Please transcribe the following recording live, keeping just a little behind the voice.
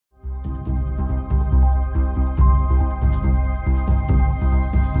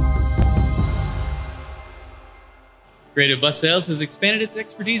Creative Bus Sales has expanded its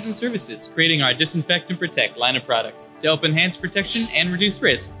expertise and services, creating our Disinfect and Protect line of products to help enhance protection and reduce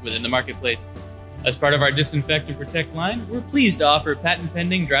risk within the marketplace. As part of our Disinfect and Protect line, we're pleased to offer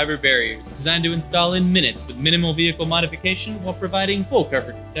patent-pending driver barriers designed to install in minutes with minimal vehicle modification while providing full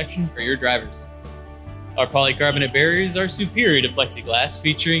coverage protection for your drivers. Our polycarbonate barriers are superior to plexiglass,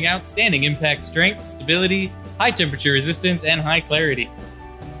 featuring outstanding impact strength, stability, high temperature resistance, and high clarity.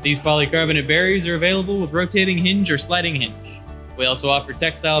 These polycarbonate barriers are available with rotating hinge or sliding hinge. We also offer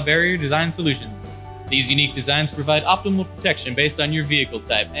textile barrier design solutions. These unique designs provide optimal protection based on your vehicle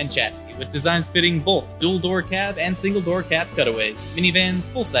type and chassis, with designs fitting both dual-door cab and single-door cab cutaways,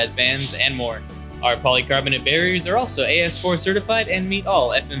 minivans, full-size vans, and more. Our polycarbonate barriers are also AS4 certified and meet all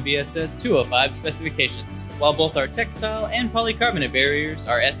FMVSS 205 specifications, while both our textile and polycarbonate barriers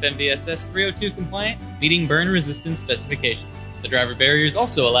are FMVSS 302 compliant, meeting burn resistance specifications. The driver barriers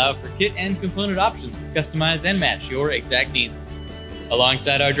also allow for kit and component options to customize and match your exact needs.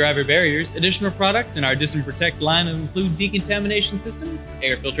 Alongside our driver barriers, additional products in our Disinfect line include decontamination systems,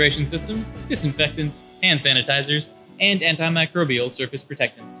 air filtration systems, disinfectants, hand sanitizers, and antimicrobial surface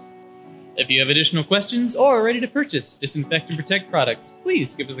protectants. If you have additional questions or are ready to purchase Disinfect and Protect products,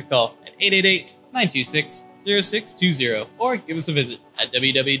 please give us a call at 888-926-0620 or give us a visit at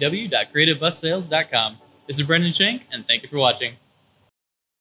www.creativebussales.com. This is Brendan Shank, and thank you for watching.